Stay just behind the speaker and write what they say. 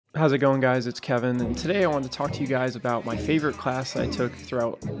How's it going, guys? It's Kevin, and today I want to talk to you guys about my favorite class I took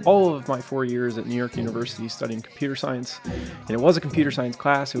throughout all of my 4 years at New York University studying computer science. And it was a computer science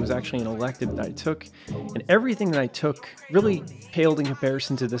class. It was actually an elective that I took, and everything that I took really paled in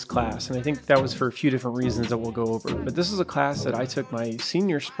comparison to this class, and I think that was for a few different reasons that we'll go over. But this is a class that I took my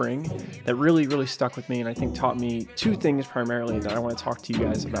senior spring that really stuck with me, and I think taught me two things primarily that I want to talk to you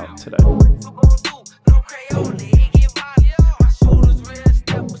guys about today.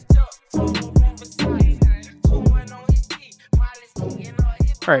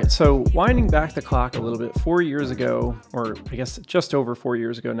 All right, so winding back the clock a little bit, 4 years ago, or I guess just over 4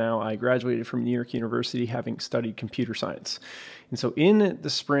 years ago now, I graduated from New York University having studied computer science. And so in the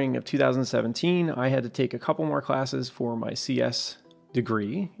spring of 2017, I had to take a couple more classes for my CS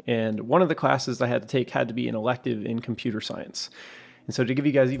degree, and one of the classes I had to take had to be an elective in computer science. And so to give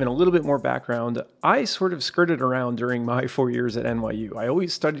you guys even a little bit more background, I sort of skirted around during my 4 years at NYU. I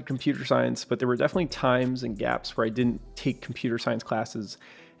always studied computer science, but there were definitely times and gaps where I didn't take computer science classes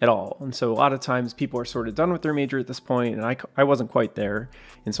at all. And so a lot of times people are sort of done with their major at this point, and I wasn't quite there.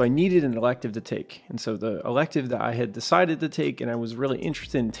 And so I needed an elective to take. And so the elective that I had decided to take and I was really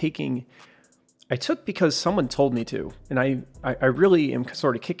interested in taking, I took because someone told me to. And I really am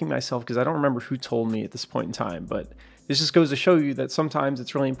sort of kicking myself because I don't remember who told me at this point in time, but this just goes to show you that sometimes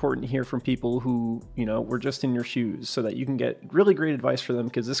it's really important to hear from people who, were just in your shoes so that you can get really great advice for them,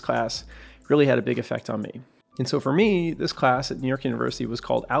 because this class really had a big effect on me. And so for me, this class at New York University was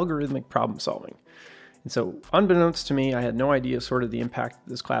called Algorithmic Problem Solving. And so unbeknownst to me, I had no idea sort of the impact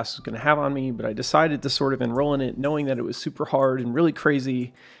this class was going to have on me, but I decided to sort of enroll in it knowing that it was super hard and really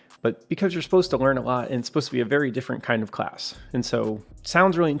crazy, but because you're supposed to learn a lot and it's supposed to be a very different kind of class. And so it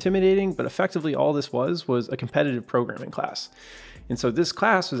sounds really intimidating, but effectively all this was a competitive programming class. And so this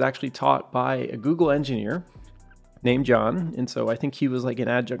class was actually taught by a Google engineer named John. And so I think he was like an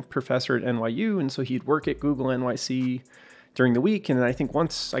adjunct professor at NYU. And so he'd work at Google NYC during the week. And then I think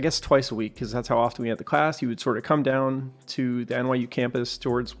twice a week, because that's how often we had the class, he would sort of come down to the NYU campus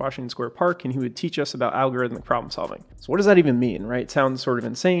towards Washington Square Park, and he would teach us about algorithmic problem solving. So what does that even mean, right? It sounds sort of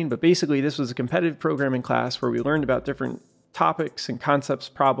insane, but basically this was a competitive programming class where we learned about different topics and concepts,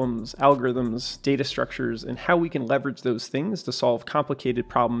 problems, algorithms, data structures, and how we can leverage those things to solve complicated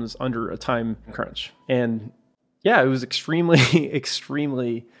problems under a time crunch. And yeah, it was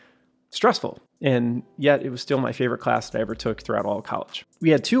extremely stressful. And yet it was still my favorite class that I ever took throughout all of college.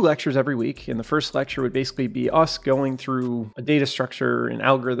 We had 2 lectures every week, and the first lecture would basically be us going through a data structure and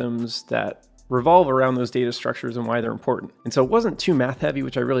algorithms that revolve around those data structures and why they're important. And so it wasn't too math heavy,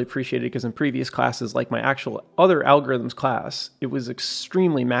 which I really appreciated, because in previous classes, like my actual other algorithms class, it was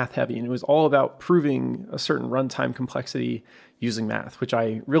extremely math heavy, and it was all about proving a certain runtime complexity using math, which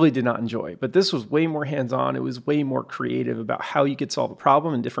I really did not enjoy. But this was way more hands-on. It was way more creative about how you could solve a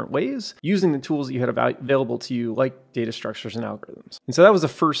problem in different ways using the tools that you had available to you, like data structures and algorithms. And so that was the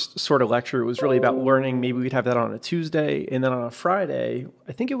first sort of lecture. It was really about learning. Maybe we'd have that on a Tuesday, and then on a Friday,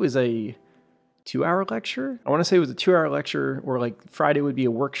 I think it was a 2-hour lecture. I want to say it was a 2-hour lecture, or like Friday would be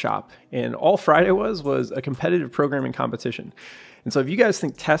a workshop. And all Friday was a competitive programming competition. And so if you guys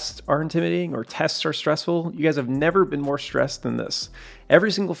think tests are intimidating or tests are stressful, you guys have never been more stressed than this.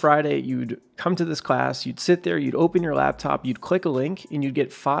 Every single Friday, you'd come to this class, you'd sit there, you'd open your laptop, you'd click a link, and you'd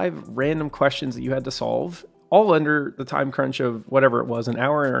get 5 random questions that you had to solve, all under the time crunch of whatever it was, an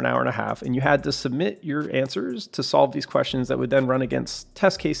hour or an hour and a half. And you had to submit your answers to solve these questions that would then run against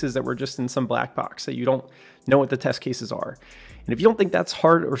test cases that were just in some black box, so you don't know what the test cases are. And if you don't think that's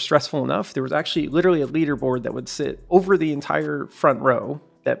hard or stressful enough, there was actually literally a leaderboard that would sit over the entire front row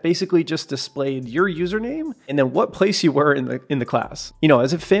that basically just displayed your username and then what place you were in the class.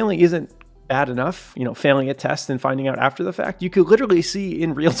 As if failing isn't bad enough, failing a test and finding out after the fact, you could literally see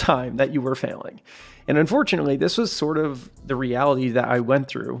in real time that you were failing. And unfortunately, this was sort of the reality that I went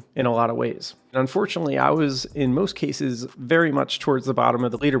through in a lot of ways. And unfortunately, I was in most cases very much towards the bottom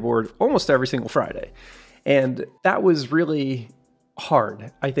of the leaderboard almost every single Friday. And that was really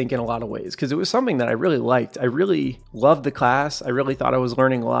hard, I think, in a lot of ways, because it was something that I really liked. I really loved the class. I really thought I was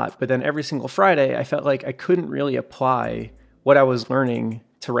learning a lot. But then every single Friday, I felt like I couldn't really apply what I was learning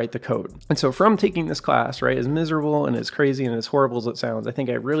to write the code. And so from taking this class, right, as miserable and as crazy and as horrible as it sounds, I think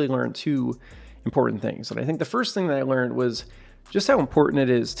I really learned 2 important things. And I think the first thing that I learned was just how important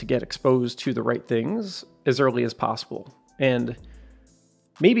it is to get exposed to the right things as early as possible. And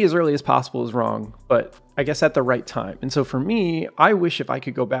maybe as early as possible is wrong, but I guess at the right time. And so for me, I wish if I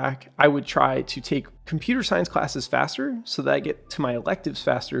could go back, I would try to take computer science classes faster so that I get to my electives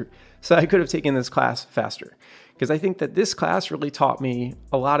faster, so that I could have taken this class faster. because I think that this class really taught me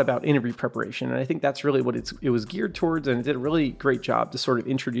a lot about interview preparation. And I think that's really what it was geared towards. And it did a really great job to sort of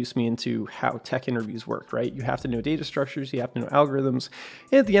introduce me into how tech interviews work, right? You have to know data structures, you have to know algorithms.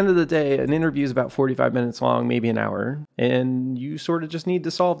 And at the end of the day, an interview is about 45 minutes long, maybe an hour. And you sort of just need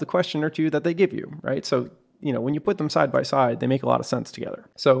to solve the question or two that they give you, right? So, you know, when you put them side by side, they make a lot of sense together.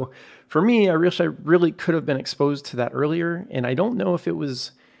 So for me, I wish I really could have been exposed to that earlier. And I don't know if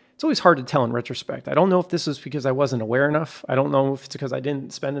it's always hard to tell in retrospect. I don't know if this is because I wasn't aware enough. I don't know if it's because I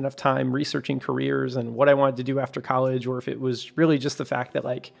didn't spend enough time researching careers and what I wanted to do after college, or if it was really just the fact that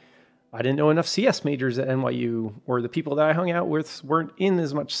like I didn't know enough CS majors at NYU, or the people that I hung out with weren't in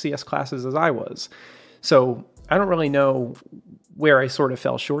as much CS classes as I was. So I don't really know where I sort of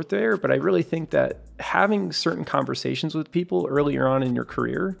fell short there, but I really think that having certain conversations with people earlier on in your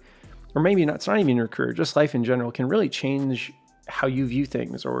career, or maybe not, it's not even your career, just life in general, can really change how you view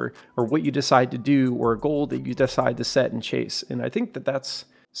things, or what you decide to do, or a goal that you decide to set and chase. And I think that that's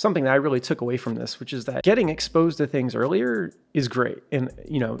something that I really took away from this, which is that getting exposed to things earlier is great. And,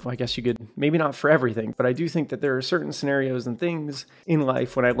 you know, I guess you could, maybe not for everything, but I do think that there are certain scenarios and things in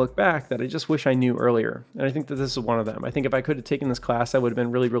life when I look back that I just wish I knew earlier. And I think that this is one of them. I think if I could have taken this class, that would have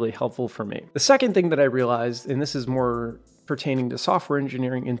been really, really helpful for me. The second thing that I realized, and this is more pertaining to software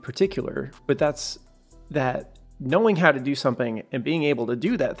engineering in particular, but that's that knowing how to do something and being able to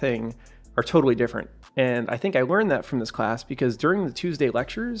do that thing are totally different. And I think I learned that from this class because during the Tuesday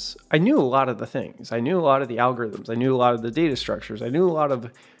lectures, I knew a lot of the things. I knew a lot of the algorithms. I knew a lot of the data structures. I knew a lot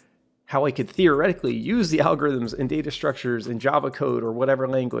of how I could theoretically use the algorithms and data structures in Java code or whatever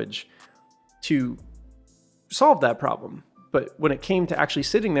language to solve that problem. But when it came to actually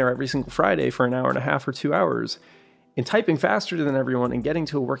sitting there every single Friday for an hour and a half or 2 hours and typing faster than everyone and getting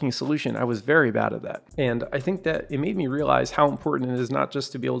to a working solution, I was very bad at that. And I think that it made me realize how important it is not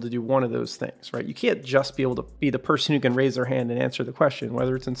just to be able to do one of those things, right? You can't just be able to be the person who can raise their hand and answer the question,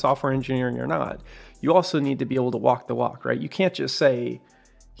 whether it's in software engineering or not. You also need to be able to walk the walk, right? You can't just say,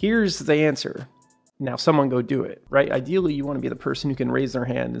 here's the answer, now someone go do it, right? Ideally, you want to be the person who can raise their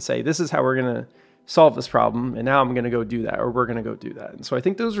hand and say, this is how we're going to solve this problem, and now I'm going to go do that, or we're going to go do that. And so I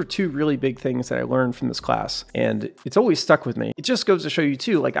think those are two really big things that I learned from this class, and it's always stuck with me. It just goes to show you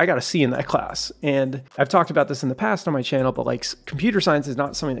too, like I got a C in that class, and I've talked about this in the past on my channel, but like computer science is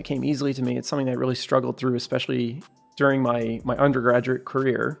not something that came easily to me. It's something that I really struggled through, especially during my undergraduate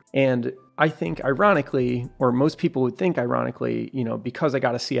career. And I think ironically, or most people would think ironically, you know, because I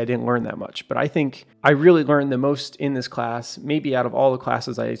got a C, I didn't learn that much. But I think I really learned the most in this class, maybe out of all the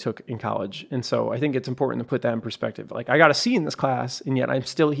classes I took in college. And so I think it's important to put that in perspective. Like I got a C in this class, and yet I'm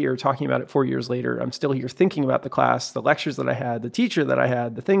still here talking about it 4 years later. I'm still here thinking about the class, the lectures that I had, the teacher that I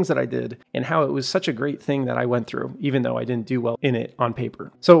had, the things that I did, and how it was such a great thing that I went through, even though I didn't do well in it on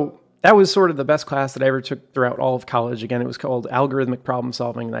paper. So that was sort of the best class that I ever took throughout all of college. Again, it was called Algorithmic Problem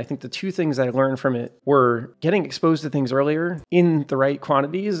Solving. And I think the two things that I learned from it were getting exposed to things earlier in the right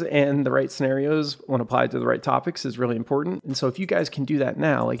quantities and the right scenarios when applied to the right topics is really important. And so if you guys can do that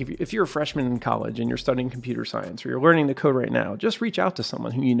now, like if you're a freshman in college and you're studying computer science or you're learning to code right now, just reach out to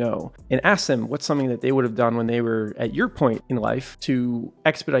someone who you know and ask them what's something that they would have done when they were at your point in life to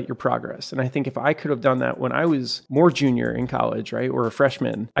expedite your progress. And I think if I could have done that when I was more junior in college, right, or a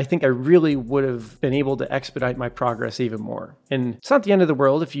freshman, I think I really would have been able to expedite my progress even more. And it's not the end of the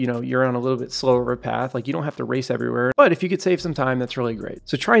world if you're on a little bit slower of a path, like you don't have to race everywhere, but if you could save some time, that's really great.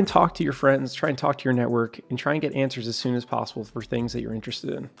 So try and talk to your friends, try and talk to your network, and try and get answers as soon as possible for things that you're interested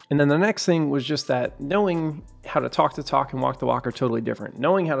in. And then the next thing was just that knowing how to talk the talk and walk the walk are totally different.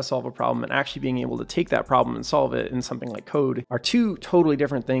 Knowing how to solve a problem and actually being able to take that problem and solve it in something like code are two totally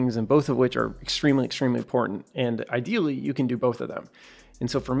different things, and both of which are extremely, extremely important. And ideally, you can do both of them. And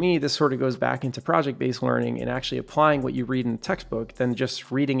so for me, this sort of goes back into project-based learning and actually applying what you read in the textbook, then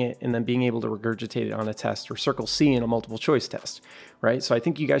just reading it and then being able to regurgitate it on a test or circle C in a multiple choice test, right? So I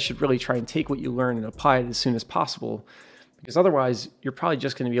think you guys should really try and take what you learn and apply it as soon as possible, because otherwise you're probably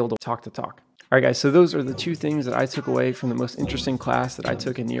just going to be able to talk the talk. All right, guys, so those are the two things that I took away from the most interesting class that I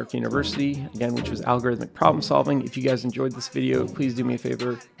took in New York University, again, which was algorithmic problem solving. If you guys enjoyed this video, please do me a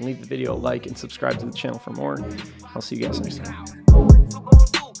favor and leave the video a like and subscribe to the channel for more. I'll see you guys next time.